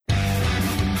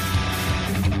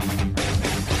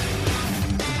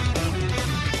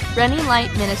Running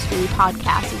Light Ministry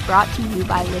podcast is brought to you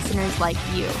by listeners like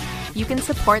you. You can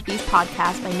support these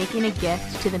podcasts by making a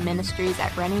gift to the ministries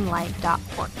at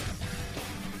runninglight.org.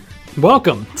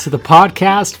 Welcome to the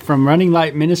podcast from Running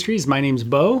Light Ministries. My name's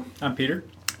Bo. I'm Peter.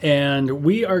 And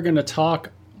we are going to talk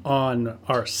on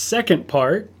our second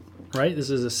part, right?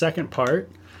 This is the second part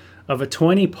of a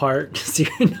 20-part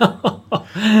series.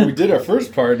 We did our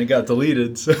first part and it got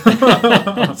deleted. So,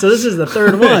 so this is the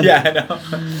third one. Yeah, I know.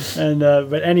 And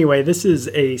but anyway, this is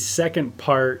a second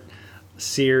part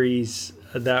series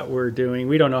that we're doing.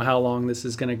 We don't know how long this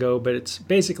is going to go, but it's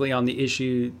basically on the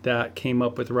issue that came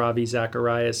up with Ravi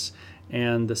Zacharias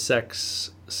and the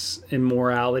sex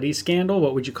immorality scandal.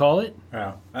 What would you call it?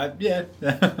 Wow. Yeah,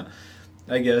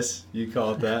 I guess you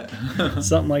call it that.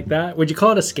 Something like that. Would you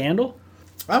call it a scandal?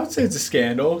 I would say it's a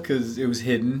scandal because it was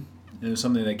hidden. It was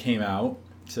something that came out.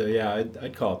 So yeah,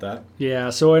 I'd call it that.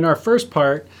 Yeah, so in our first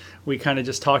part, we kind of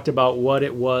just talked about what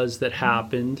it was that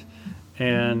happened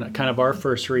and kind of our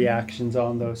first reactions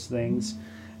on those things.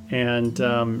 And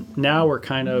now we're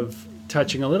kind of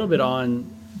touching a little bit on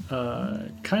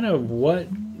kind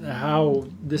of how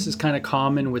this is kind of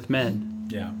common with men.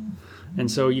 Yeah. And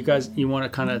so you want to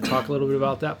kind of talk a little bit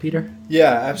about that, Peter?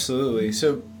 Yeah, absolutely.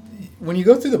 So when you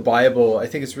go through the Bible, I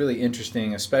think it's really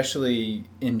interesting, especially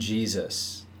in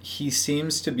Jesus. He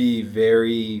seems to be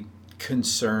very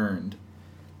concerned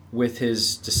with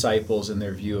his disciples and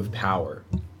their view of power.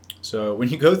 So when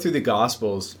you go through the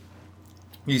Gospels,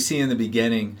 you see in the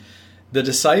beginning, the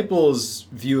disciples'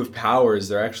 view of power is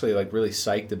they're actually like really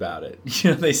psyched about it.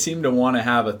 They seem to want to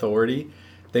have authority.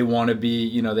 They want to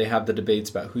be, they have the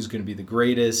debates about who's going to be the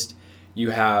greatest.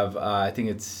 You have, I think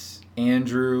it's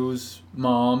Andrew's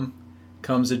mom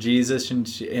comes to Jesus, and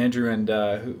Andrew and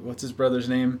what's his brother's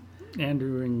name?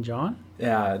 Andrew and John?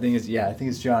 I think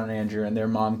it's John and Andrew, and their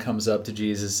mom comes up to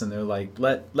Jesus and they're like,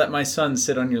 let my son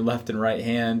sit on your left and right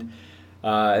hand.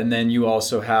 And then you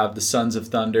also have the sons of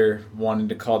thunder wanting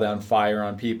to call down fire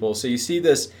on people. So you see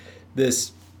this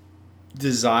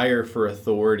desire for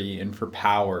authority and for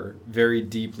power very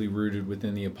deeply rooted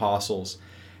within the apostles.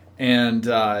 And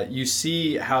you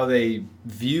see how they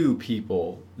view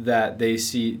people that they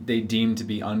deem to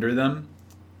be under them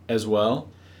as well.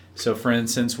 So for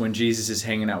instance, when Jesus is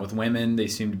hanging out with women, they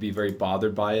seem to be very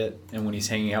bothered by it. And when he's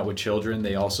hanging out with children,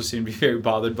 they also seem to be very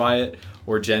bothered by it,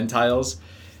 or Gentiles.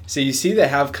 So you see they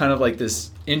have kind of like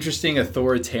this interesting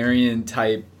authoritarian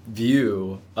type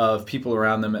view of people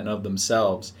around them and of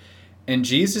themselves. And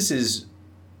Jesus is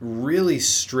really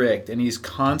strict, and he's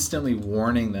constantly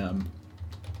warning them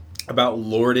about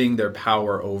lording their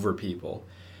power over people.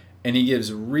 And he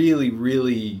gives really,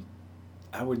 really,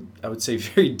 I would say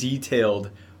very detailed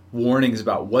warnings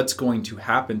about what's going to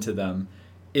happen to them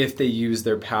if they use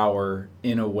their power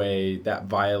in a way that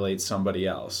violates somebody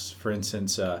else. For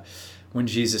instance, when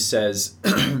Jesus says,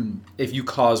 if you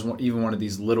cause even one of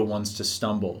these little ones to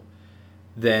stumble,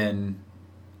 then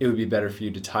it would be better for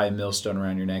you to tie a millstone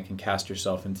around your neck and cast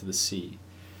yourself into the sea.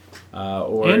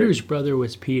 Andrew's brother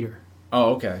was Peter.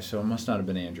 Oh, okay. So it must not have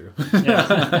been Andrew.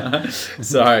 Yeah.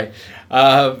 Sorry.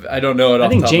 I don't know it off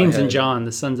the top of my head. I think James and John,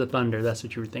 the sons of thunder, that's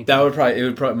what you were thinking. It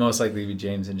would probably most likely be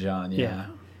James and John, yeah.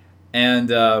 And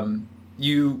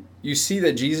you see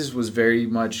that Jesus was very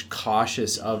much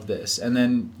cautious of this. And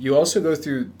then you also go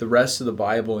through the rest of the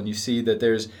Bible and you see that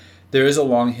there is a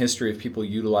long history of people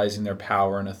utilizing their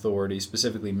power and authority,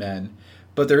 specifically men.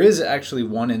 But there is actually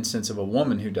one instance of a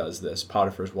woman who does this,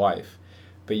 Potiphar's wife.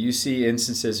 But you see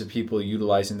instances of people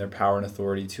utilizing their power and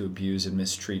authority to abuse and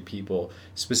mistreat people,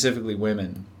 specifically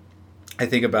women. I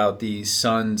think about the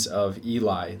sons of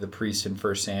Eli, the priest in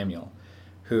 1 Samuel,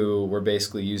 who were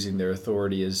basically using their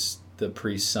authority as the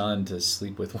priest's son to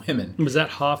sleep with women. Was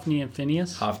that Hophni and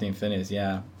Phinehas? Hophni and Phinehas,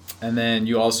 yeah. And then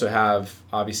you also have,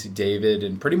 obviously, David,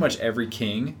 and pretty much every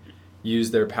king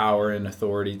used their power and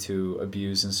authority to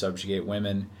abuse and subjugate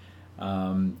women.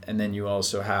 And then you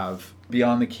also have,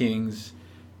 beyond the kings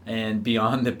and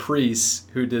beyond the priests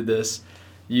who did this,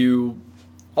 you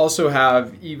also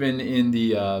have, even in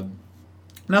the,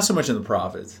 not so much in the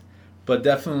prophets, but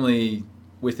definitely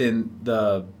within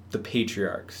the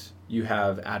patriarchs, you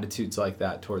have attitudes like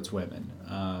that towards women,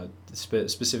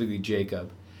 specifically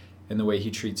Jacob, and the way he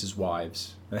treats his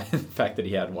wives. The fact that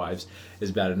he had wives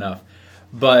is bad enough.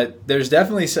 But there's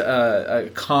definitely a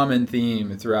common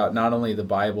theme throughout not only the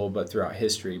Bible, but throughout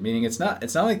history. Meaning it's not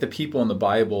like the people in the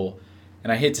Bible,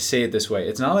 and I hate to say it this way,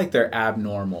 it's not like they're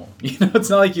abnormal. It's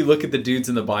not like you look at the dudes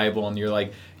in the Bible and you're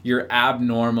like, you're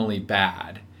abnormally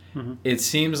bad. Mm-hmm. It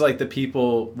seems like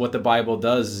what the Bible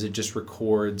does is it just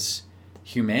records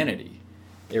humanity.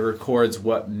 It records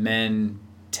what men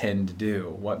tend to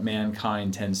do, what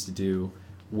mankind tends to do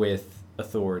with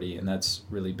authority, and that's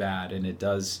really bad. And it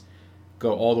does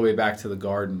go all the way back to the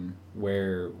garden,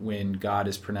 where when God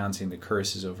is pronouncing the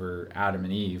curses over Adam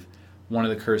and Eve, one of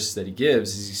the curses that he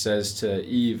gives is he says to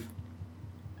Eve,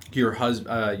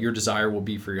 your desire will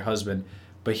be for your husband,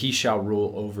 but he shall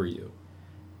rule over you.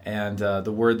 And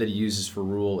the word that he uses for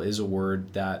rule is a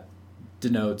word that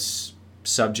denotes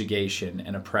subjugation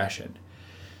and oppression.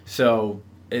 So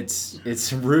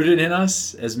it's rooted in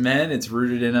us as men. It's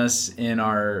rooted in us in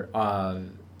our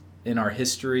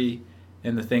history,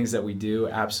 in the things that we do.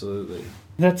 Absolutely.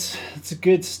 That's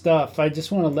good stuff. I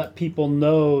just want to let people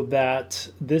know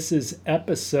that this is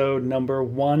episode number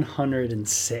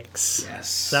 106.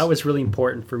 Yes. That was really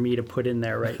important for me to put in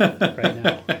there right now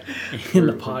in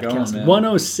the podcast. Going,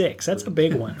 106. That's a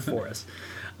big one for us.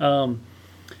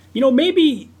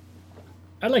 Maybe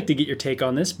I'd like to get your take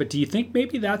on this, but do you think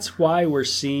maybe that's why we're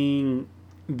seeing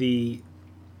the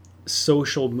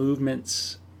social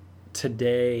movements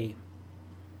today?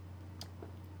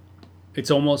 It's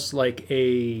almost like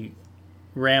a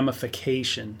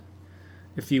ramification,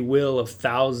 if you will, of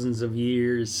thousands of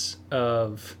years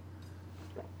of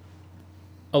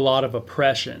a lot of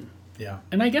oppression. Yeah.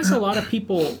 And I guess a lot of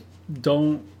people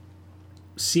don't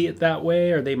see it that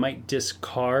way, or they might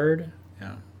discard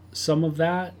some of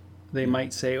that. They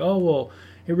might say, oh, well,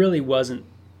 it really wasn't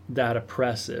that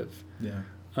oppressive. Yeah.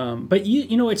 But,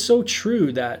 it's so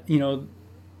true that,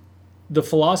 the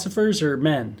philosophers are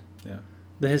men. Yeah.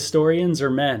 The historians are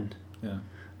men. Yeah.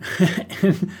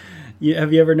 Have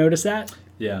you ever noticed that?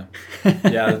 Yeah.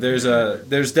 Yeah.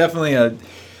 There's definitely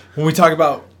when we talk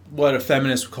about what a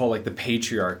feminist would call like the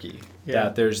patriarchy,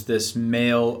 that there's this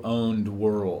male-owned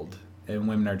world and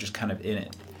women are just kind of in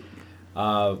it.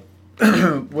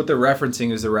 What they're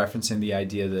referencing the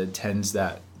idea that it tends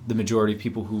that the majority of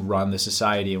people who run the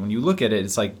society, and when you look at it,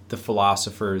 it's like the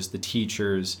philosophers, the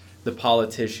teachers, the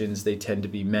politicians, they tend to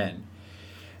be men.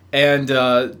 And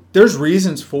there's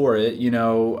reasons for it,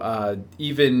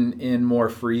 even in more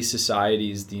free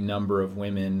societies, the number of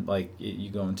women, like you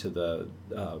go into the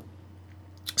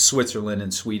Switzerland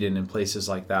and Sweden and places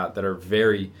like that are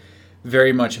very,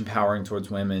 very much empowering towards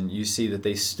women, you see that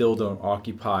they still don't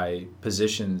occupy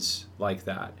positions like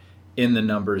that in the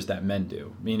numbers that men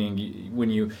do. Meaning when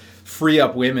you free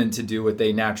up women to do what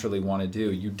they naturally want to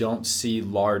do, you don't see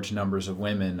large numbers of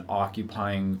women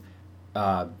occupying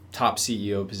top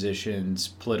CEO positions,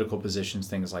 political positions,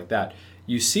 things like that.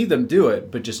 You see them do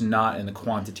it, but just not in the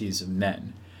quantities of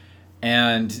men.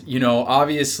 And,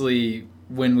 obviously,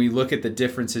 when we look at the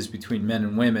differences between men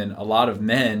and women, a lot of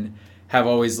men have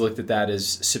always looked at that as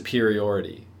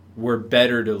superiority. We're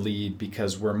better to lead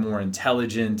because we're more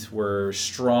intelligent, we're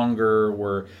stronger,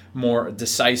 we're more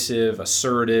decisive,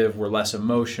 assertive, we're less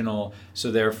emotional,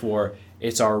 so therefore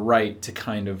it's our right to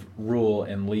kind of rule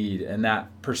and lead. And that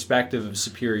perspective of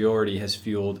superiority has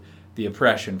fueled the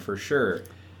oppression for sure.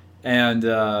 And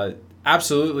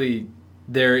absolutely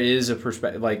there is a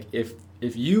perspective, like if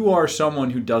you are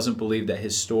someone who doesn't believe that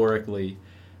historically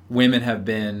women have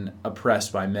been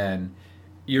oppressed by men,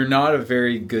 you're not a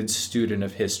very good student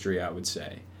of history, I would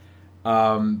say.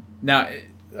 Now,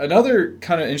 another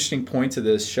kind of interesting point to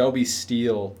this, Shelby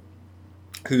Steele,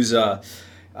 who's I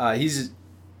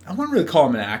wouldn't really call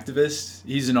him an activist.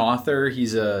 He's an author.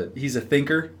 He's a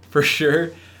thinker for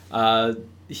sure.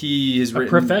 He has written,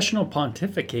 a professional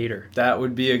pontificator. That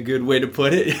would be a good way to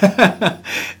put it.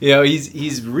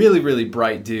 He's really, really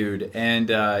bright dude,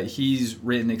 and he's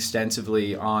written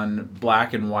extensively on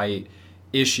black and white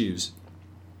issues,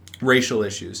 racial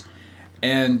issues.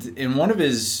 And in one of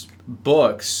his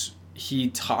books, he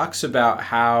talks about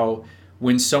how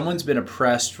when someone's been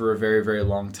oppressed for a very, very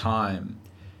long time,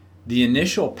 the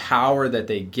initial power that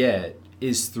they get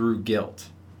is through guilt.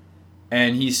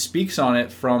 And he speaks on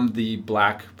it from the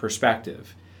black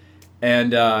perspective.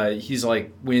 And he's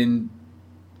like, when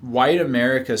white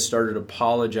America started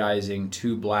apologizing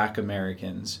to black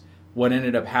Americans, what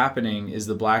ended up happening is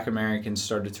the black Americans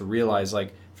started to realize,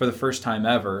 like, for the first time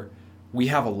ever, we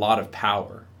have a lot of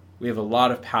power. We have a lot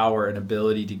of power and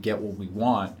ability to get what we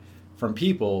want from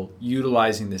people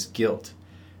utilizing this guilt.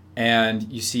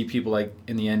 And you see people like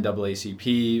in the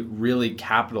NAACP really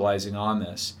capitalizing on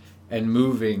this and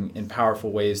moving in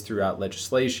powerful ways throughout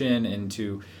legislation and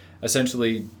to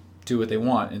essentially do what they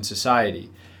want in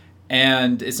society.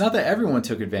 And it's not that everyone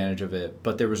took advantage of it,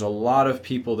 but there was a lot of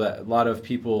people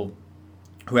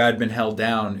who had been held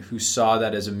down who saw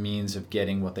that as a means of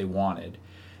getting what they wanted.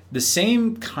 The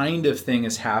same kind of thing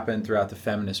has happened throughout the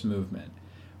feminist movement,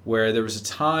 where there was a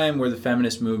time where the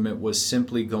feminist movement was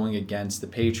simply going against the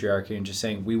patriarchy and just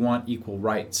saying, we want equal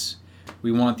rights.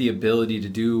 We want the ability to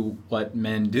do what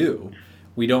men do.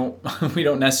 We don't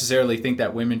necessarily think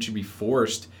that women should be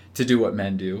forced to do what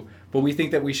men do, but we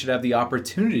think that we should have the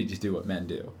opportunity to do what men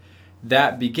do.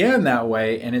 That began that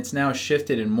way, and it's now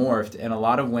shifted and morphed, and a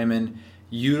lot of women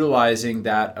utilizing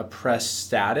that oppressed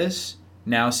status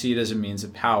now see it as a means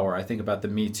of power. I think about the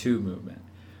Me Too movement,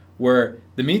 where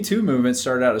the Me Too movement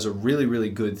started out as a really, really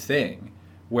good thing,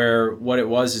 where what it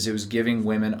was is it was giving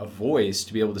women a voice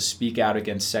to be able to speak out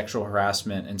against sexual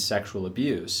harassment and sexual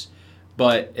abuse.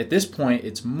 But at this point,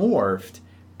 it's morphed,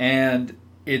 and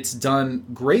it's done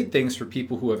great things for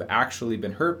people who have actually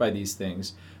been hurt by these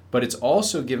things, but it's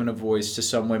also given a voice to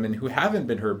some women who haven't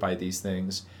been hurt by these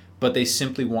things, but they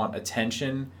simply want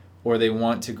attention, or they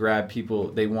want to grab people,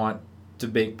 they want to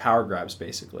make power grabs,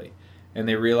 basically. And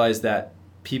they realize that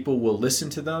people will listen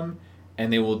to them,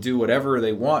 and they will do whatever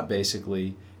they want,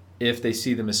 basically, if they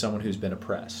see them as someone who's been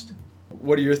oppressed.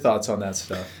 What are your thoughts on that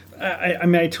stuff? I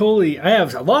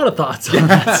have a lot of thoughts on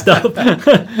that stuff,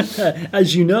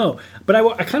 as you know. But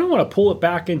I kind of want to pull it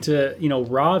back into,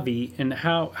 Ravi, and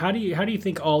how do you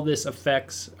think all this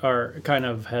affects or kind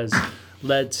of has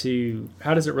led to,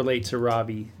 how does it relate to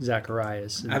Ravi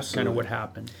Zacharias and Absolutely. kind of what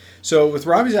happened? So with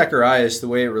Ravi Zacharias, the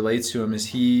way it relates to him is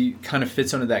he kind of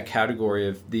fits under that category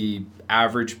of the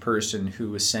average person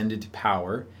who ascended to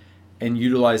power and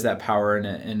utilized that power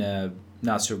in a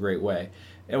not so great way.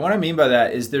 And what I mean by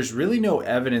that is there's really no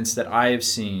evidence that I have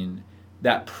seen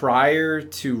that prior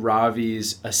to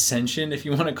Ravi's ascension, if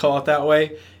you want to call it that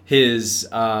way, his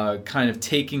kind of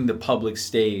taking the public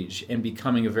stage and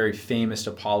becoming a very famous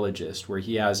apologist, where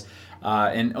he has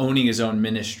and owning his own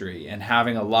ministry and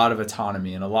having a lot of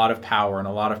autonomy and a lot of power and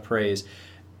a lot of praise.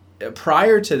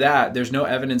 Prior to that, there's no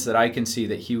evidence that I can see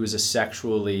that he was a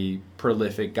sexually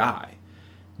prolific guy.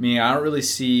 Meaning, I don't really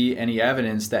see any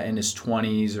evidence that in his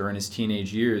 20s or in his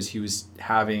teenage years he was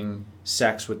having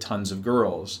sex with tons of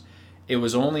girls. It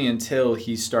was only until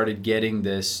he started getting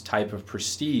this type of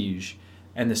prestige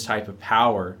and this type of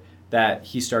power that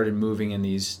he started moving in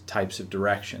these types of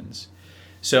directions.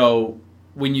 So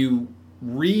when you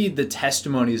read the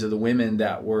testimonies of the women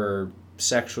that were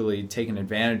sexually taken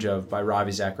advantage of by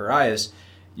Ravi Zacharias,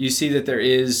 you see that there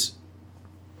is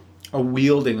a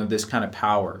wielding of this kind of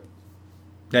power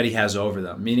that he has over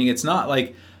them. Meaning it's not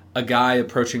like a guy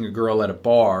approaching a girl at a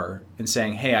bar and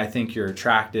saying, hey, I think you're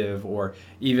attractive, or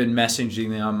even messaging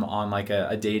them on like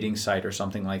a dating site or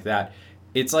something like that.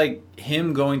 It's like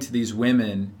him going to these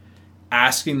women,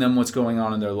 asking them what's going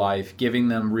on in their life, giving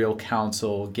them real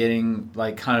counsel, getting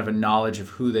like kind of a knowledge of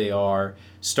who they are,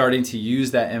 starting to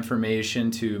use that information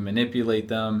to manipulate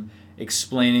them,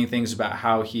 explaining things about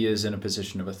how he is in a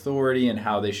position of authority and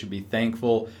how they should be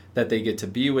thankful that they get to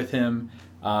be with him.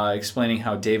 Explaining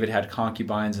how David had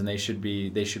concubines and they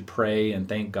should pray and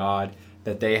thank God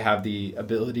that they have the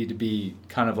ability to be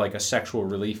kind of like a sexual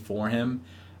relief for him.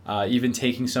 Even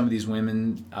taking some of these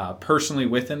women personally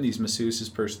with him, these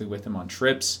masseuses personally with him on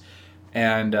trips,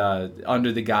 and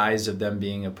under the guise of them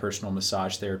being a personal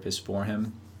massage therapist for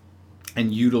him,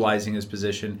 and utilizing his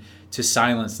position to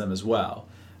silence them as well.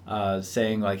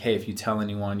 Saying like, hey, if you tell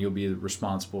anyone, you'll be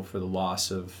responsible for the loss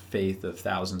of faith of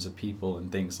thousands of people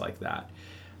and things like that.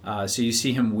 So you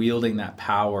see him wielding that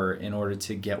power in order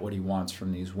to get what he wants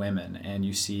from these women, and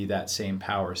you see that same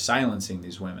power silencing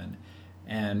these women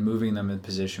and moving them in a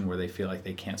position where they feel like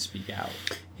they can't speak out.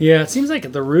 Yeah, it seems like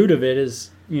at the root of it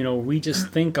is, we just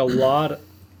think a lot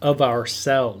of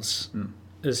ourselves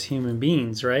as human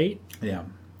beings, right? Yeah.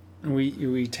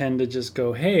 We tend to just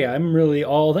go, hey, I'm really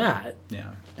all that.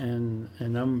 Yeah. And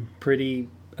I'm pretty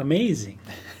amazing.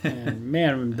 And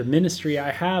man, the ministry I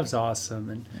have is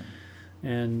awesome.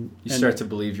 And you start to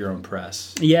believe your own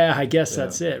press. Yeah, I guess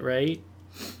that's it, right?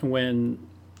 When,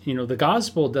 the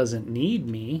gospel doesn't need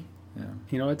me.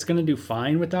 Yeah. It's going to do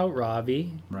fine without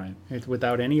Ravi. Right.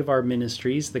 Without any of our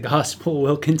ministries, the gospel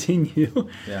will continue.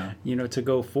 Yeah. To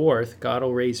go forth. God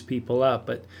will raise people up,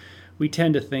 but we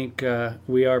tend to think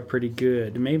we are pretty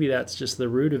good. Maybe that's just the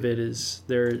root of it, is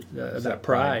that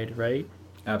pride, right?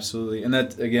 Absolutely. And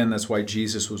that's why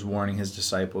Jesus was warning his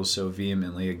disciples so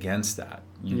vehemently against that.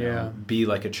 Be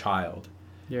like a child.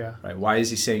 Yeah. Right. Why is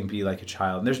he saying be like a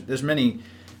child? And there's many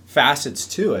facets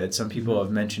to it. Some people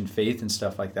have mentioned faith and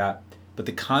stuff like that. But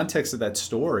the context of that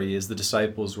story is the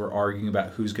disciples were arguing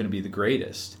about who's going to be the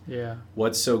greatest. Yeah.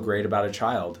 What's so great about a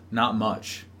child? Not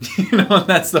much.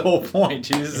 That's the whole point.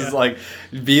 Jesus is like,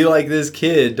 be like this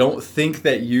kid. Don't think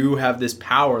that you have this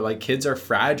power. Like, kids are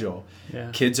fragile.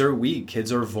 Yeah. Kids are weak.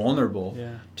 Kids are vulnerable.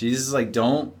 Yeah. Jesus is like,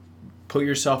 don't put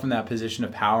yourself in that position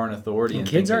of power and authority. And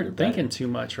kids aren't thinking too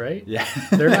much, right? Yeah.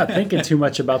 They're not thinking too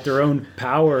much about their own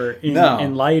power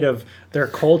in light of their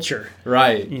culture.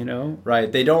 Right. You know? Right.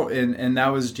 They don't, and that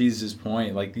was Jesus'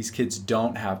 point. Like, these kids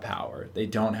don't have power. They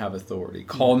don't have authority.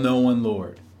 Call no one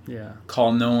Lord. Yeah.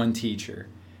 Call no one teacher.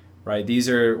 Right? These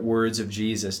are words of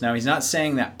Jesus. Now, he's not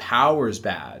saying that power is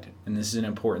bad. And this is an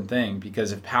important thing,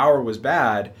 because if power was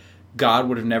bad, God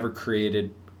would have never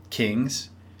created kings.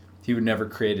 He would never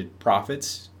created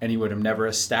prophets, and he would have never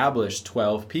established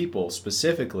 12 people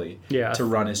specifically to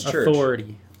run his church.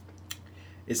 Authority.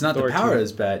 It's not the power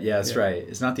that's bad. Yeah, that's right.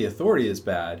 It's not the authority that's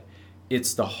bad.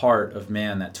 It's the heart of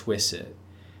man that twists it.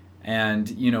 And,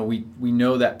 you know, we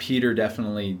know that Peter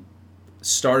definitely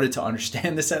started to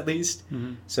understand this, at least.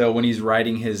 Mm-hmm. So when he's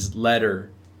writing his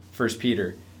letter, 1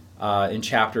 Peter, in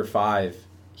chapter 5,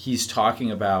 he's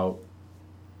talking about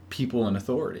people in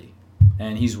authority.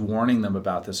 And he's warning them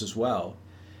about this as well.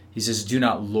 He says, do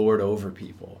not lord over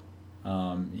people.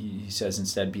 He says,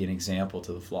 instead, be an example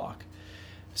to the flock.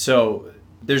 So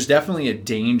there's definitely a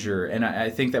danger, and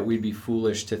I think that we'd be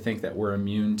foolish to think that we're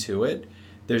immune to it.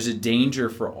 There's a danger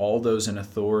for all those in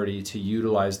authority to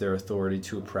utilize their authority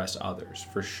to oppress others,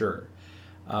 for sure.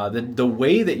 The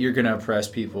way that you're going to oppress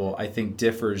people, I think,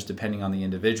 differs depending on the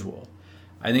individual.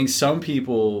 I think some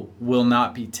people will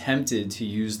not be tempted to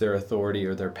use their authority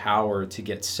or their power to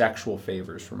get sexual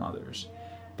favors from others.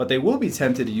 But they will be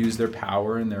tempted to use their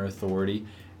power and their authority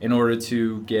in order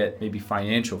to get maybe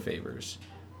financial favors,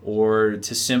 or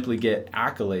to simply get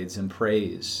accolades and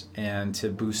praise and to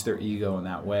boost their ego in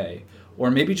that way. Or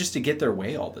maybe just to get their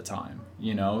way all the time.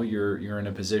 You know, you're in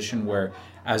a position where,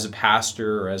 as a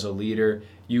pastor or as a leader,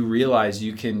 you realize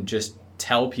you can just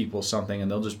tell people something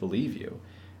and they'll just believe you.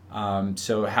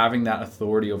 So having that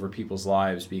authority over people's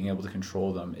lives, being able to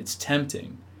control them, it's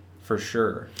tempting, for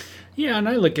sure. Yeah, and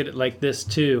I look at it like this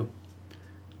too.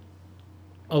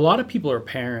 A lot of people are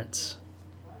parents.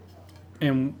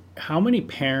 And how many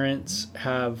parents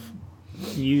have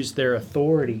used their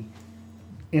authority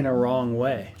in a wrong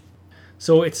way?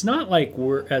 So it's not like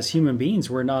we're, as human beings,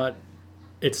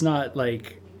 it's not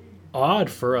like odd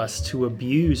for us to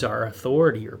abuse our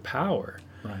authority or power.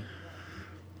 Right.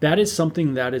 That is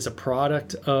something that is a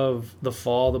product of the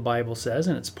fall, the Bible says,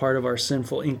 and it's part of our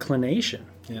sinful inclination.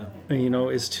 Yeah. You know,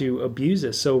 is to abuse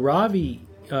this. So Ravi,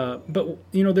 but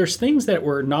you know, there's things that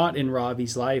were not in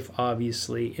Ravi's life,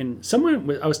 obviously. And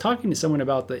I was talking to someone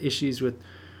about the issues with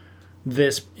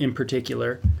this in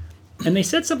particular, and they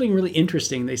said something really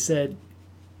interesting. They said,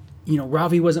 you know,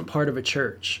 Ravi wasn't part of a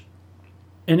church.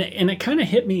 And it kind of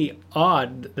hit me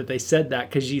odd that they said that,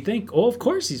 because you think, oh, of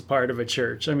course he's part of a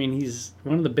church. I mean, he's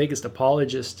one of the biggest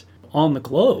apologists on the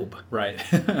globe. Right.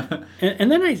 and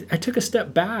then I took a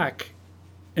step back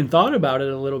and thought about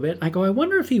it a little bit. I go, I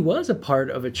wonder if he was a part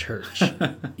of a church.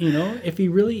 You know, if he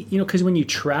really, you know, because when you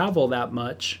travel that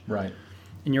much, right,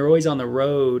 and you're always on the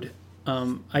road,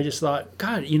 I just thought,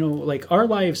 God, you know, like our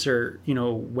lives are, you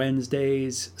know,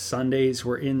 Wednesdays, Sundays,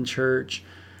 we're in church.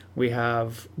 We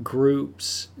have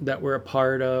groups that we're a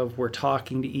part of. We're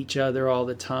talking to each other all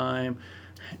the time.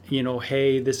 You know,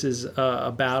 hey, this is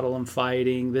a battle I'm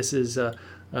fighting. This is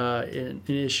an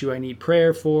issue I need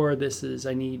prayer for.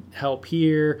 I need help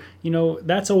here. You know,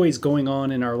 that's always going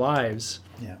on in our lives.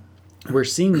 Yeah. We're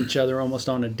seeing each other almost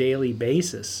on a daily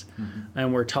basis, mm-hmm.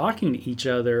 and we're talking to each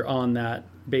other on that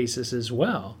basis as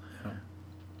well. Yeah.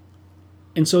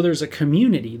 And so there's a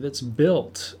community that's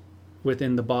built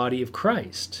within the body of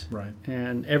Christ. Right.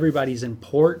 And everybody's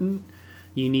important.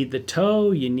 You need the toe,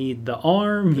 you need the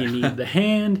arm, you need the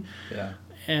hand. Yeah.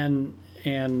 And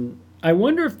I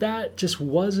wonder if that just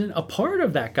wasn't a part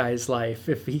of that guy's life,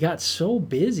 if he got so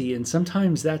busy. And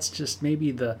sometimes that's just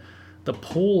maybe the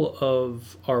pull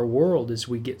of our world, is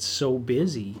we get so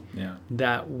busy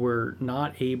that we're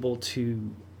not able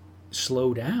to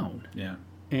slow down. Yeah.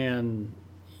 And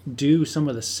do some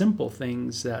of the simple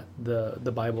things that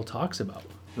the Bible talks about.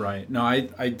 Right. No,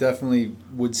 I definitely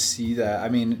would see that. I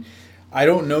mean, I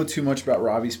don't know too much about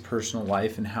Ravi's personal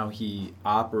life and how he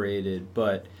operated,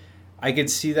 but I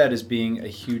could see that as being a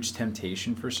huge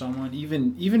temptation for someone.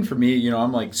 Even for me, you know,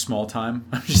 I'm like small time.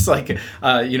 I'm just like,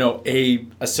 you know, a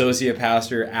associate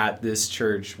pastor at this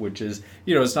church, which is,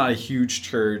 you know, it's not a huge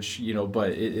church, you know,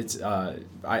 but it's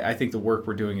I think the work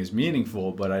we're doing is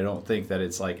meaningful, but I don't think that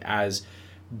it's like as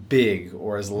big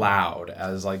or as loud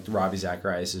as like Ravi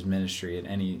Zacharias' ministry at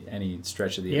any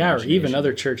stretch of the imagination. Or even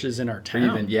other churches in our town.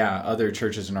 Or even, other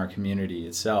churches in our community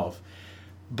itself.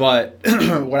 But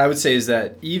what I would say is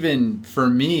that even for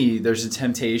me, there's a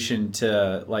temptation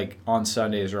to, like, on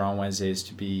Sundays or on Wednesdays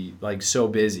to be like so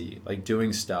busy, like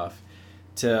doing stuff,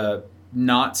 to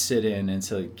not sit in and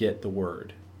to get the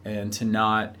word, and to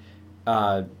not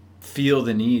feel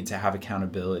the need to have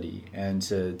accountability and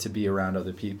to be around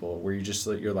other people, where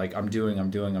you're like, I'm doing. I'm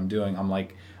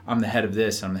the head of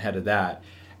this, I'm the head of that.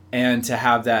 And to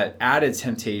have that added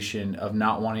temptation of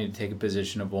not wanting to take a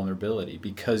position of vulnerability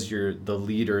because you're the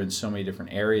leader in so many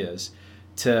different areas,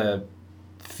 to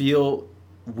feel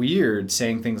weird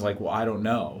saying things like, well, I don't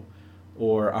know,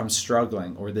 or I'm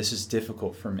struggling, or this is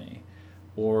difficult for me,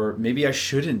 or maybe I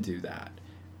shouldn't do that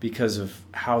because of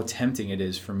how tempting it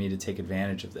is for me to take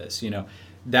advantage of this.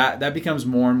 That becomes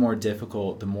more and more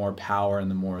difficult the more power and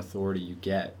the more authority you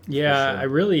get. Yeah, sure. I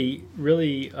really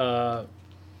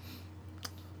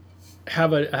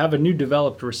have a new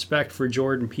developed respect for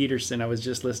Jordan Peterson. I was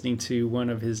just listening to one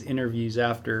of his interviews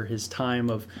after his time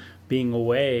of being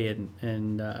away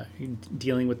and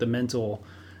dealing with the mental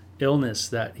illness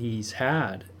that he's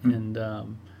had, and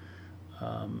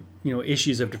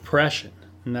issues of depression,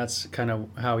 and that's kind of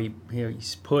how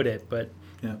he's put it. But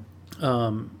yeah.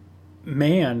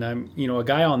 Man, a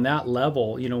guy on that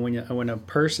level, when a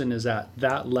person is at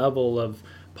that level of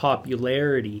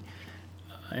popularity,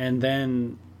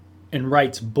 and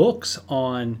writes books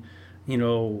on,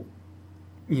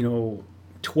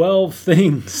 12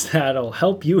 things that'll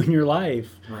help you in your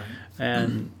life, Right.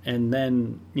 and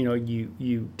then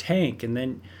you tank, and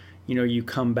then you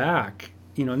come back,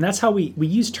 and that's how we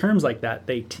use terms like that.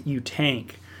 You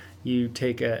tank, you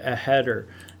take a header,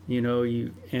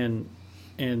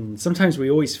 and sometimes we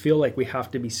always feel like we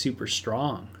have to be super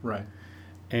strong. Right.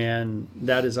 And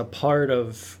that is a part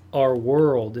of our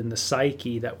world and the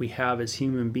psyche that we have as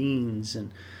human beings.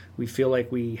 And we feel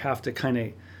like we have to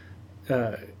kind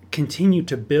of continue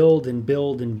to build and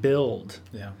build and build.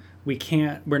 Yeah.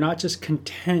 We're not just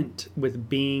content with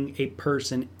being a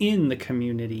person in the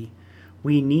community.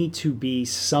 We need to be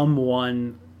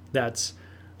someone that's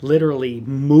literally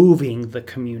moving the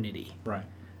community. Right.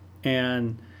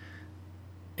 And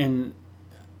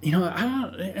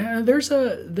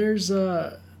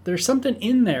there's something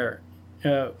in there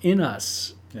in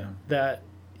us, Yeah. that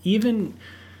even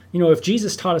if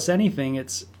Jesus taught us anything,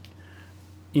 it's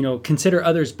consider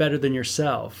others better than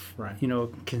yourself. Right.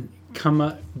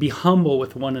 Be humble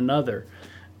with one another,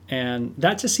 and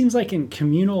that just seems like in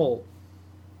communal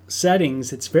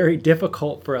settings it's very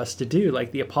difficult for us to do.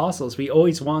 Like the apostles, we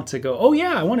always want to go, oh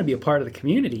yeah, I want to be a part of the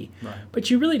community, Right. but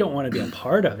you really don't want to be a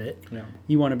part of it. Yeah.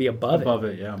 You want to be above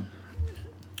it. Yeah.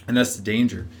 And that's the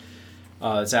danger.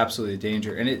 It's absolutely a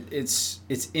danger. And it's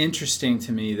interesting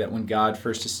to me that when God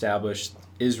first established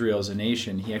Israel as a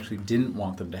nation, he actually didn't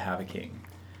want them to have a king.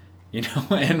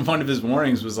 And one of his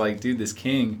warnings was like, dude, this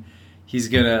king, he's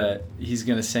gonna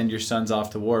send your sons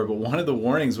off to war. But one of the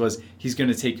warnings was he's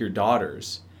gonna take your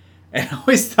daughters. And I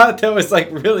always thought that was like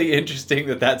really interesting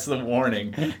that's the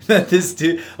warning. That this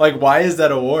dude, like, why is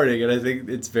that a warning? And I think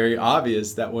it's very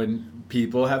obvious that when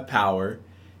people have power,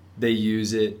 they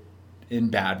use it in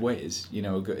bad ways.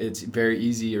 It's very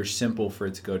easy or simple for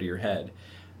it to go to your head.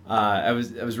 I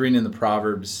was reading in the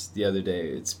Proverbs the other day.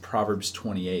 It's Proverbs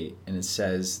 28, and it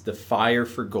says, "The fire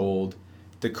for gold,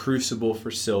 the crucible for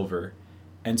silver,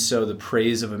 and so the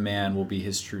praise of a man will be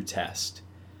his true test."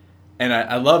 And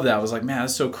I love that. I was like, man,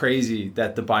 that's so crazy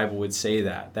that the Bible would say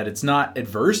that it's not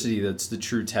adversity that's the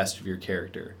true test of your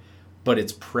character, but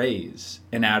it's praise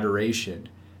and adoration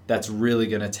that's really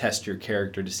going to test your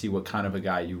character to see what kind of a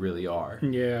guy you really are.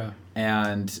 Yeah.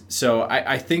 And so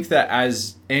I think that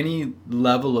as any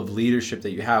level of leadership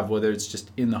that you have, whether it's just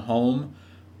in the home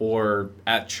or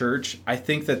at church, I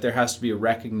think that there has to be a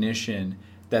recognition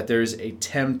that there's a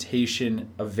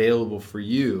temptation available for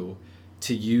you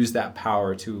to use that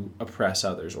power to oppress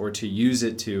others, or to use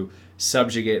it to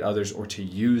subjugate others, or to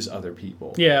use other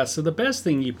people. Yeah, so the best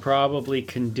thing you probably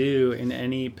can do in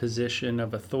any position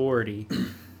of authority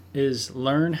is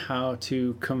learn how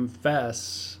to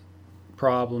confess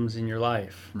problems in your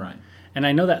life. Right. And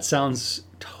I know that sounds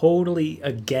totally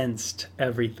against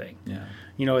everything. Yeah.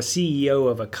 A CEO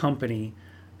of a company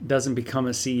doesn't become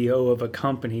a CEO of a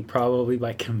company probably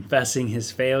by confessing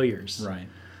his failures. Right.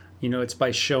 It's by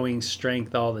showing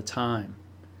strength all the time,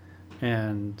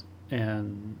 and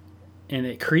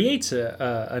it creates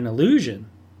an illusion,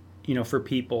 for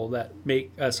people that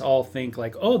make us all think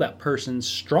like, oh, that person's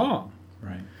strong.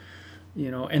 Right.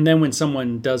 And then when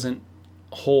someone doesn't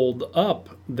hold up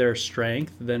their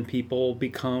strength, then people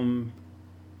become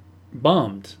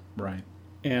bummed. Right.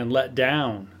 And let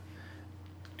down,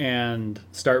 and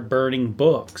start burning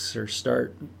books, or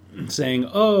start saying,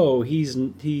 oh, he's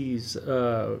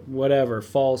whatever,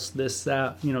 false this,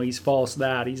 that, he's false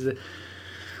that,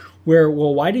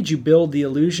 why did you build the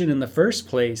illusion in the first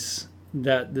place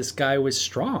that this guy was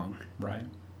strong. Right.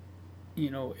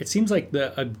 It seems like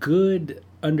a good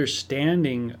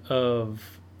understanding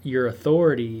of your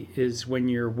authority is when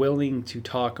you're willing to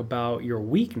talk about your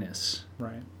weakness.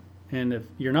 Right. And if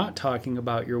you're not talking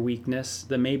about your weakness,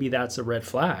 then maybe that's a red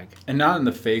flag. And not in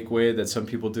the fake way that some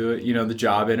people do it. The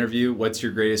job interview, what's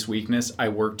your greatest weakness? I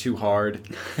work too hard.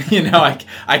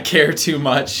 I care too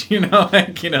much,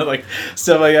 like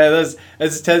stuff like that.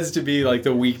 That tends to be like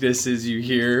the weaknesses you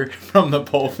hear from the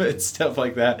pulpit, stuff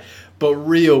like that. But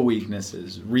real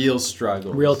weaknesses, real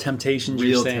struggles. Real temptations,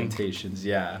 real you're saying. temptations,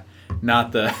 yeah.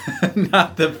 Not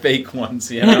the fake ones,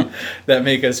 that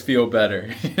make us feel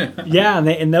better. Yeah,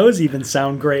 and those even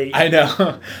sound great. I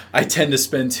know. I tend to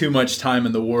spend too much time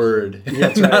in the Word.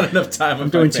 That's Not right. enough time. I'm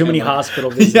doing too many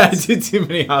hospital visits. Yeah, I do too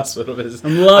many hospital visits.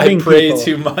 I'm loving I pray people.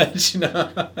 too much.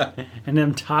 And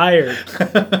I'm tired.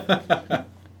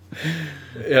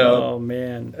 Oh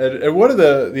man. And one of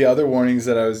the other warnings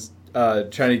that I was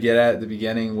trying to get at the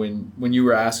beginning when you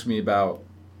were asking me about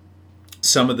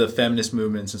some of the feminist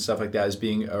movements and stuff like that as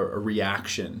being a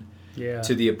reaction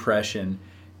to the oppression,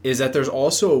 is that there's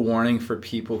also a warning for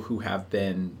people who have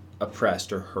been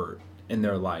oppressed or hurt in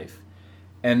their life.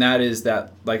 And that is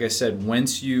that, like I said,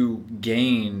 once you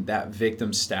gain that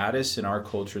victim status in our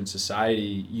culture and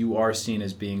society, you are seen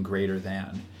as being greater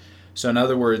than. So in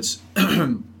other words,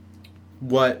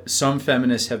 what some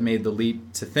feminists have made the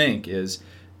leap to think is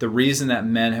the reason that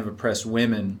men have oppressed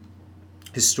women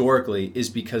historically is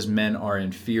because men are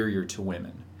inferior to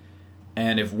women.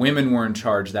 And if women were in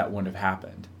charge, that wouldn't have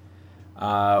happened.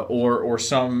 Or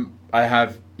some, I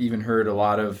have even heard a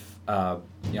lot of,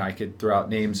 I could throw out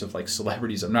names of like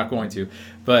celebrities, I'm not going to,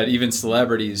 but even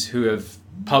celebrities who have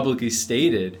publicly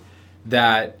stated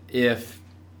that if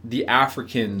the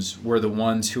Africans were the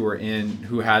ones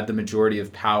who had the majority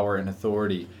of power and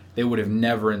authority, they would have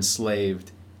never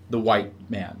enslaved the white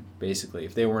man, basically.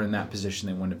 If they were in that position,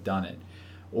 they wouldn't have done it.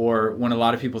 Or when a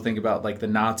lot of people think about like the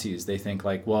Nazis, they think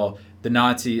like, well,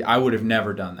 I would have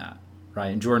never done that, right?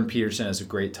 And Jordan Peterson has a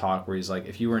great talk where he's like,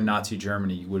 if you were in Nazi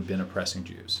Germany, you would have been oppressing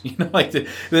Jews.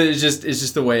 It's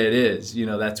just the way it is.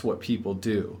 That's what people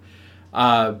do.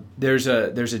 There's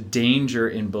a danger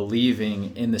in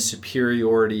believing in the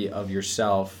superiority of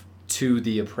yourself to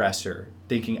the oppressor,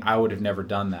 thinking I would have never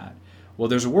done that. Well,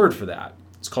 there's a word for that.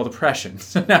 It's called oppression.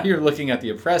 So now you're looking at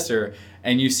the oppressor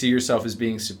and you see yourself as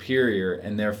being superior,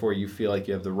 and therefore you feel like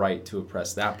you have the right to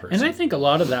oppress that person. And I think a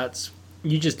lot of that's,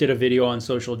 you just did a video on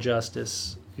social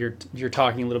justice. You're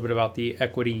talking a little bit about the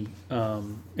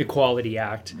Equality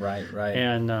Act. Right.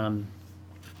 And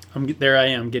I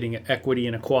am getting equity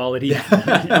and equality.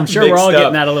 I'm sure we're all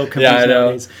getting that a little confused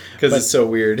nowadays. Because it's so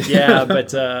weird. Yeah,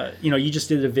 but you just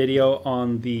did a video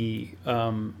on the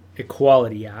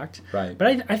Equality Act. Right.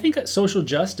 But I think that social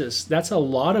justice, that's a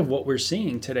lot of what we're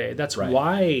seeing today. That's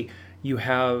why you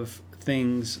have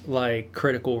things like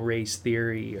critical race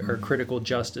theory or critical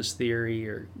justice theory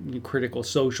or critical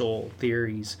social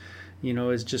theories,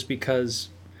 is just because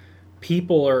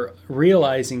people are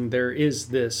realizing there is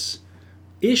this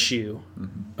issue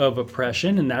of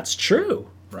oppression, and that's true.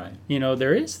 Right.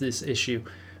 There is this issue,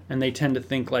 and they tend to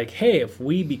think like, hey, if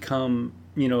we become,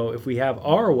 if we have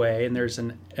our way and there's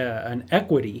an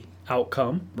equity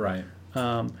outcome, right,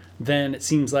 then it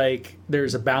seems like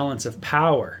there's a balance of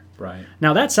power. Right.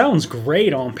 Now that sounds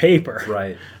great on paper.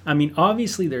 Right. I mean,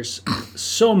 obviously there's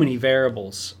so many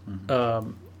variables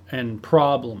and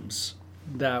problems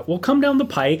that will come down the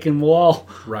pike, and we'll all.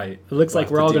 Right. It looks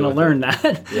like we're all going to learn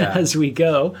that as we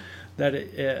go. That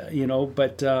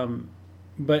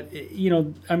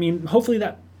I mean, hopefully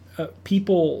that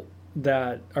people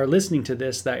that are listening to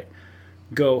this that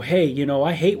go, hey,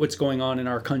 I hate what's going on in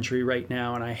our country right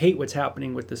now, and I hate what's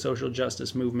happening with the social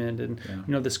justice movement and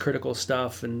this critical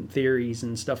stuff and theories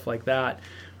and stuff like that.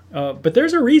 But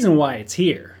there's a reason why it's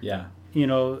here. Yeah.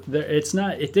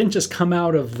 It didn't just come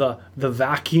out of the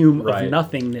vacuum of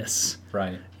nothingness.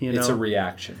 Right. It's a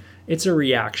reaction. It's a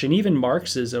reaction. Even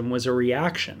Marxism was a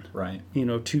reaction. Right.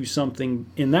 To something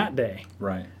in that day.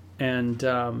 Right. And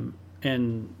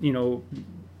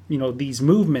these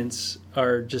movements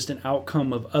are just an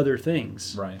outcome of other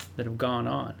things that have gone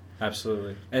on.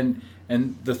 Absolutely. And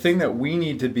the thing that we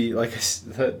need to be, like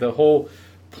the whole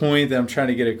point that I'm trying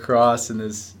to get across in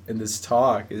this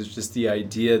talk is just the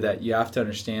idea that you have to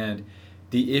understand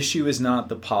the issue is not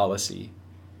the policy.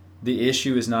 The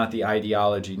issue is not the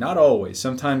ideology. Not always.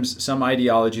 Sometimes some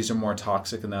ideologies are more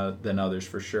toxic than others,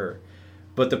 for sure.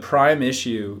 But the prime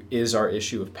issue is our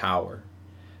issue of power.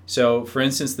 So, for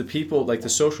instance, the people like the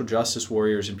social justice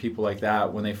warriors and people like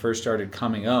that, when they first started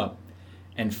coming up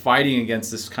and fighting against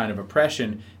this kind of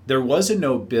oppression, there was a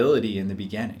nobility in the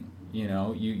beginning. You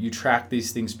know, you track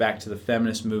these things back to the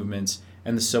feminist movements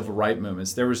and the civil rights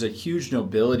movements. There was a huge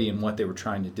nobility in what they were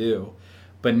trying to do.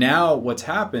 But now what's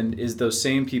happened is those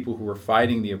same people who were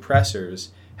fighting the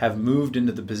oppressors have moved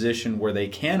into the position where they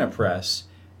can oppress.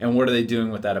 And what are they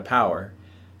doing with that power?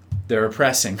 They're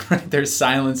oppressing, right? They're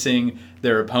silencing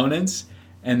their opponents,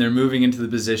 and they're moving into the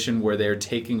position where they're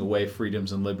taking away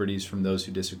freedoms and liberties from those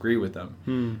who disagree with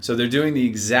them. So they're doing the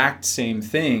exact same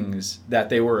things that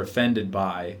they were offended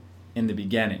by in the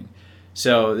beginning.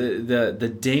 So the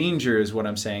danger is what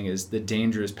I'm saying is the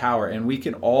danger is power. And we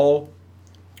can all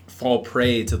fall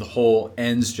prey to the whole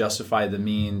ends justify the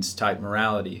means type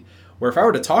morality, where if I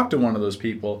were to talk to one of those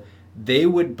people, they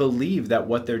would believe that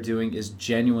what they're doing is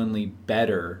genuinely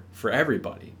better for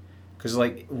everybody. Because,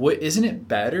 like, isn't it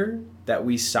better that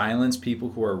we silence people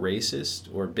who are racist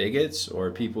or bigots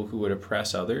or people who would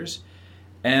oppress others?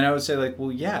 And I would say, like,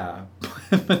 well, yeah,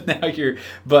 but now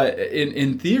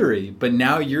in theory, but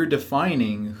now you're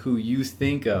defining who you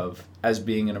think of as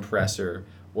being an oppressor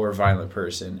or a violent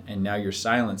person, and now you're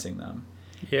silencing them.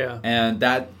 Yeah. And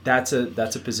that's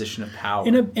a position of power.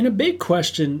 In a big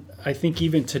question, I think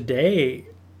even today,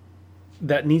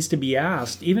 that needs to be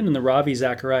asked, even in the Ravi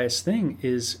Zacharias thing,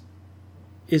 is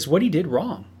what he did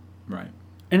wrong. Right.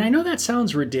 And I know that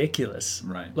sounds ridiculous.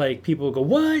 Right. Like, people go,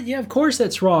 what? Yeah, of course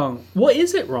that's wrong. Well,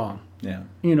 is it wrong? Yeah.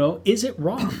 You know, is it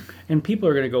wrong? And people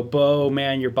are going to go, Bo,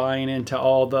 man, you're buying into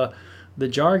all the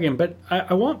jargon. But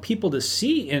I want people to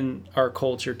see in our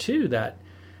culture, too, that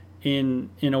in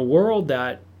a world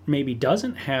that maybe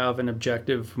doesn't have an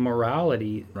objective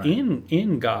morality right.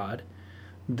 in God,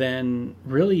 then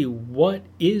really what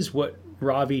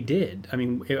Ravi did? I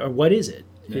mean, what is it?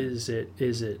 Yeah. Is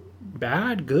it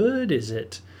bad, good? Is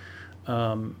it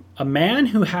a man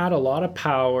who had a lot of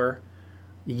power,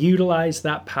 utilized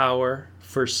that power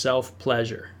for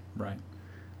self-pleasure? Right.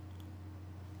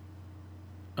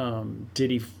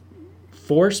 Did he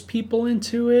force people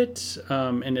into it?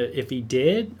 And if he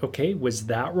did, okay, was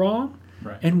that wrong?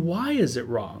 Right. And why is it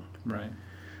wrong? Right.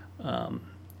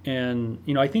 And,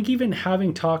 you know, I think even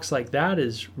having talks like that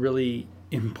is really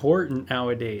important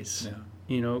nowadays. Yeah.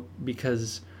 You know,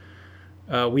 because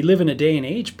we live in a day and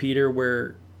age, Peter,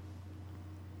 where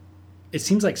it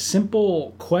seems like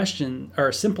questions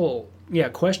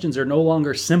are no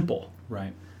longer simple.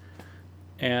 Right.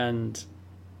 And,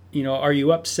 you know, are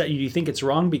you upset? Do you think it's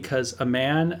wrong because a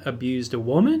man abused a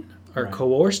woman or right.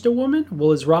 coerced a woman?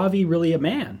 Well, is Ravi really a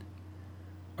man?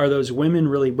 Are those women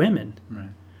really women?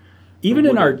 Right. Even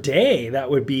in our day,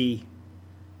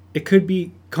 it could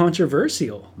be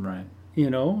controversial. Right. You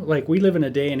know, like, we live in a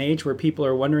day and age where people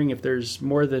are wondering if there's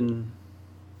more than,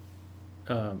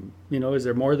 is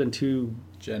there more than two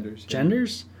genders?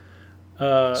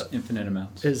 Infinite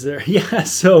amounts. Is there? Yeah.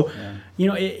 So, yeah. You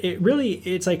know, it really,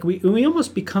 it's like we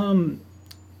almost become,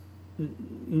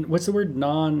 what's the word?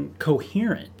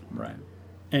 Non-coherent. Right.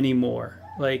 Anymore.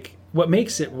 Like, what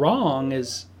makes it wrong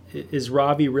is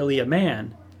Ravi really a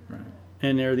man? Right.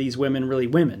 And are these women really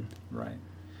women? Right.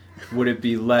 Would it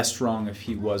be less wrong if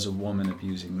he was a woman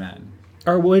abusing men?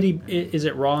 Or is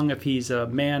it wrong if he's a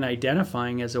man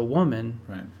identifying as a woman,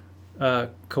 right.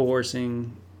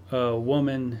 Coercing a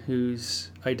woman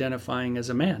who's identifying as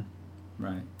a man?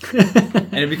 Right.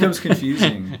 And it becomes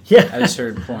confusing at a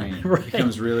certain point. Right. It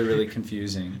becomes really, really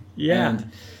confusing. Yeah.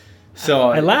 And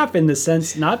so I laugh in the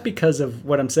sense, not because of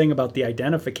what I'm saying about the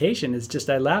identification. It's just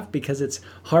I laugh because it's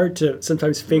hard to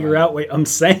sometimes figure out what I'm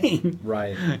saying.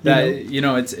 Right. That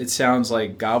it sounds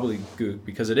like gobbledygook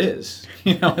because it is.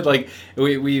 You know, like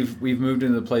we've moved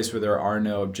into the place where there are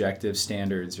no objective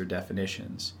standards or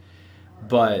definitions.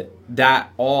 But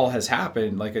that all has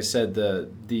happened. Like I said,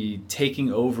 the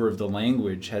taking over of the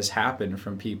language has happened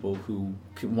from people who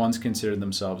once considered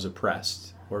themselves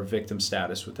oppressed or victim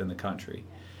status within the country.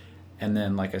 And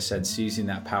then, like I said, seizing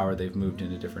that power, they've moved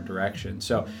in a different direction.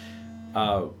 So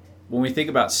when we think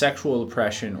about sexual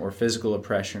oppression or physical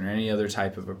oppression or any other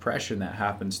type of oppression that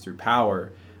happens through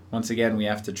power, once again, we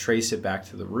have to trace it back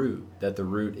to the root, that the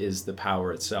root is the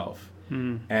power itself.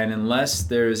 And unless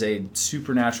there's a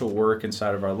supernatural work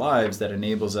inside of our lives that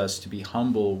enables us to be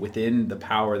humble within the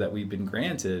power that we've been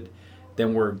granted,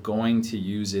 then we're going to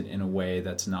use it in a way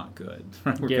that's not good.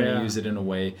 We're going to use it in a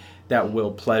way that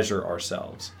will pleasure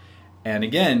ourselves. And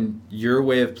again, your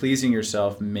way of pleasing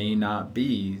yourself may not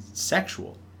be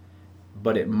sexual,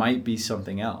 but it might be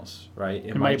something else, right?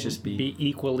 It might just be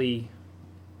equally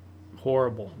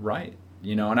horrible. Right.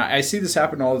 You know, and I see this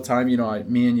happen all the time. You know,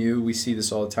 me and you, we see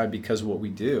this all the time because of what we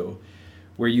do,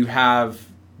 where you have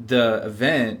the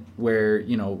event where,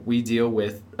 you know, we deal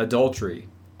with adultery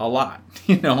a lot,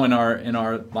 you know, in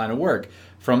our line of work.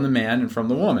 from the man and from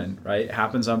the woman, right? It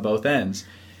happens on both ends.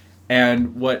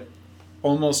 And what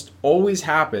almost always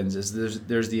happens is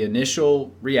there's the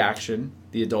initial reaction,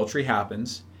 the adultery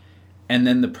happens, and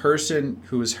then the person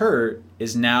who is hurt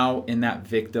is now in that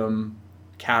victim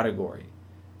category.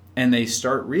 And they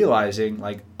start realizing,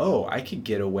 like, oh, I could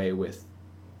get away with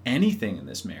anything in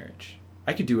this marriage.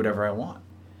 I could do whatever I want.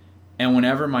 And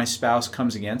whenever my spouse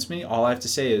comes against me, all I have to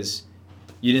say is,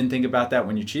 you didn't think about that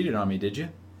when you cheated on me, did you?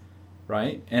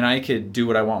 Right? And I could do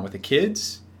what I want with the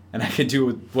kids, and I could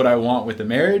do what I want with the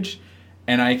marriage,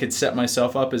 and I could set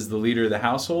myself up as the leader of the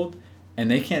household,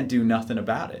 and they can't do nothing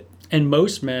about it. And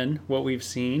most men, what we've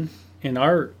seen in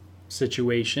our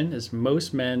situation is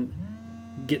most men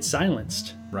get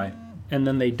silenced. Right. And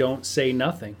then they don't say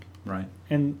nothing. Right.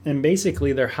 And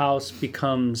basically their house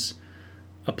becomes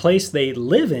a place they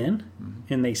live in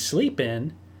and they sleep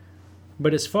in.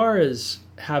 But as far as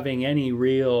having any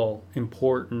real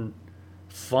important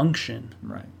function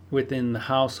right. within the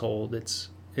household, it's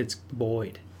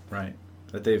void. Right.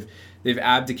 That they've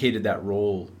abdicated that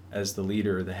role as the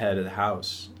leader or the head of the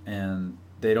house, and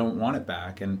they don't want it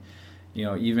back. And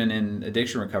even in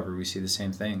addiction recovery, we see the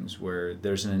same things where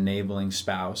there's an enabling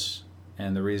spouse,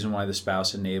 and the reason why the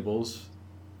spouse enables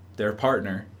their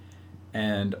partner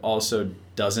and also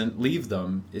doesn't leave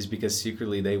them is because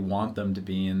secretly they want them to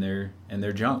be in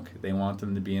their junk. They want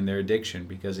them to be in their addiction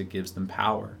because it gives them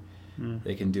power.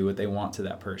 They can do what they want to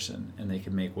that person, and they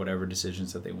can make whatever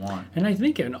decisions that they want. And I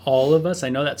think in all of us, I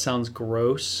know that sounds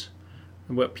gross,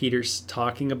 what Peter's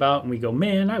talking about, and we go,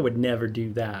 man, I would never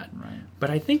do that. Right. But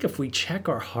I think if we check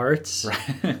our hearts,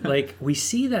 right. like we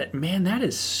see that, man, that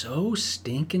is so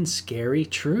stinking scary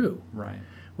true. Right.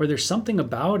 Where there's something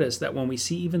about us that when we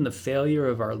see even the failure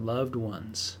of our loved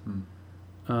ones,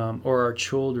 or our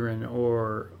children,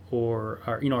 or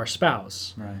our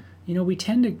spouse, right. We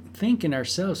tend to think in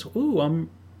ourselves, ooh,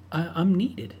 I'm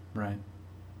needed. Right.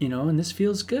 And this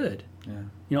feels good.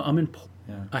 Yeah. I'm important.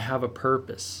 Yeah. I have a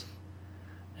purpose.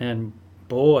 And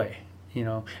boy,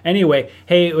 Anyway,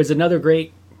 hey, it was another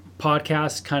great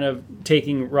podcast, kind of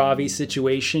taking Ravi's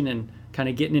situation and kind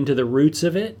of getting into the roots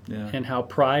of it, and how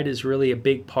pride is really a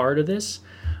big part of this.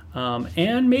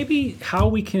 And maybe how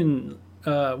we can,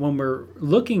 when we're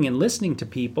looking and listening to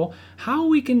people, how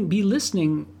we can be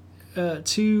listening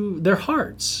to their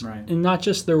hearts, right. and not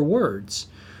just their words.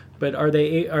 But are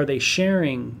they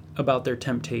sharing about their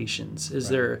temptations? Is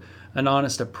right. there an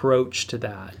honest approach to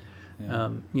that? Yeah.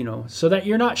 So that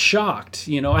you're not shocked.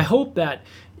 I hope that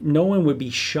no one would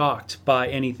be shocked by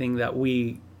anything that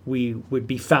we would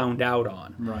be found out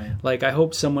on. Right. Like, I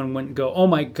hope someone wouldn't go, oh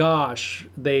my gosh,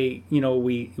 we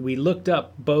looked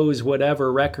up Bo's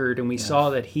whatever record and we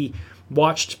saw that he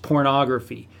watched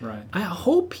pornography. Right. I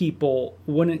hope people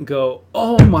wouldn't go,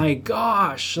 oh my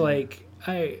gosh, like,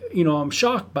 I'm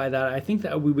shocked by that. I think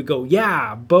that we would go,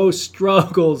 yeah, Bo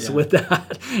struggles with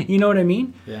that. You know what I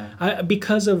mean? Yeah.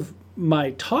 Because of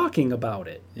my talking about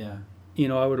it. Yeah.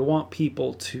 I would want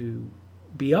people to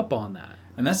be up on that.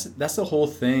 And that's the whole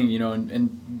thing,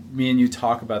 and me and you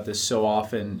talk about this so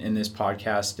often in this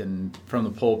podcast and from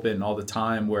the pulpit and all the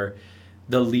time, where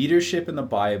the leadership in the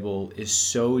Bible is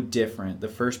so different. The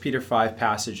 1 Peter 5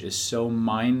 passage is so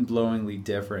mind-blowingly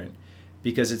different,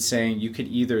 because it's saying you could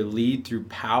either lead through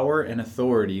power and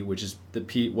authority, which is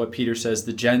what Peter says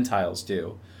the Gentiles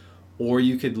do, or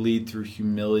you could lead through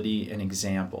humility and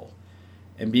example.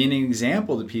 And being an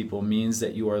example to people means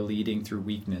that you are leading through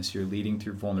weakness, you're leading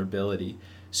through vulnerability,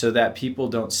 so that people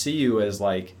don't see you as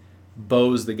like,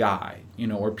 Bo's the guy,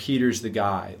 or Peter's the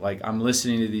guy. Like, I'm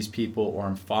listening to these people, or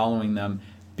I'm following them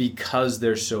because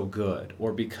they're so good,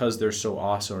 or because they're so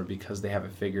awesome, or because they have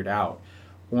it figured out.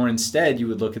 Or instead, you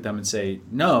would look at them and say,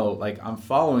 no, like, I'm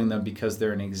following them because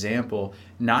they're an example,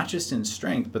 not just in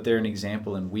strength, but they're an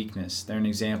example in weakness. They're an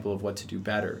example of what to do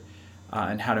better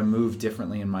and how to move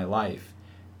differently in my life.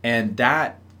 And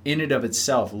that, in and of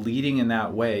itself, leading in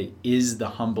that way is the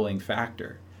humbling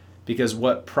factor. Because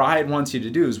what pride wants you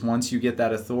to do is, once you get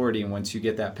that authority and once you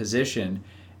get that position,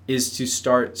 is to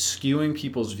start skewing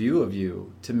people's view of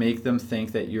you to make them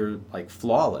think that you're like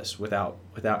flawless without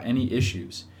any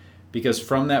issues. Because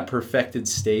from that perfected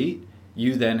state,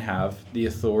 you then have the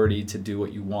authority to do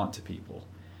what you want to people.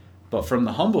 But from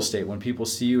the humble state, when people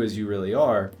see you as you really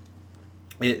are,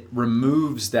 it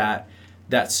removes that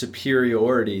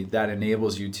superiority that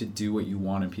enables you to do what you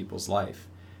want in people's life.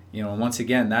 And once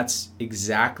again, that's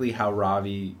exactly how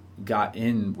Ravi got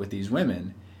in with these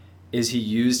women, is he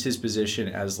used his position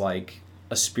as like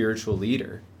a spiritual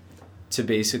leader to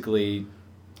basically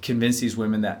convince these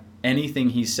women that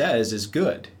anything he says is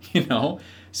good,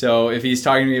 So if he's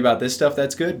talking to me about this stuff,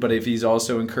 that's good. But if he's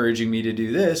also encouraging me to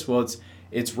do this, well,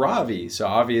 it's Ravi. So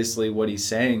obviously what he's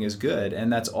saying is good.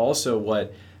 And that's also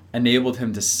what enabled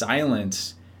him to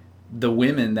silence the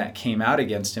women that came out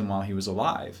against him while he was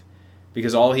alive.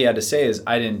 Because all he had to say is,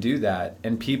 I didn't do that.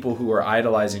 And people who were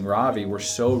idolizing Ravi were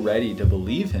so ready to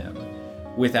believe him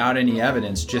without any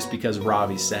evidence just because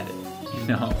Ravi said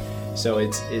it, So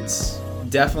it's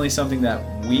definitely something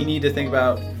that we need to think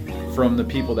about from the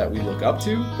people that we look up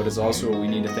to, but it's also what we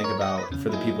need to think about for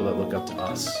the people that look up to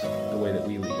us, the way that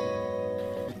we lead.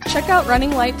 Check out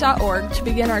runninglight.org to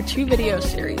begin our 2 video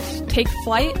series, Take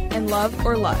Flight and Love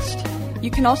or Lust.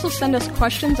 You can also send us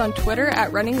questions on Twitter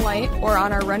at Running Light or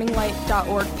on our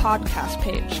runninglight.org podcast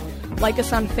page. Like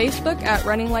us on Facebook at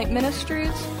Running Light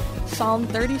Ministries. Psalm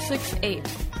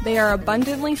 36:8. They are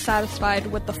abundantly satisfied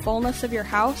with the fullness of your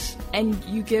house, and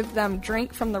you give them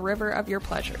drink from the river of your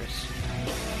pleasures.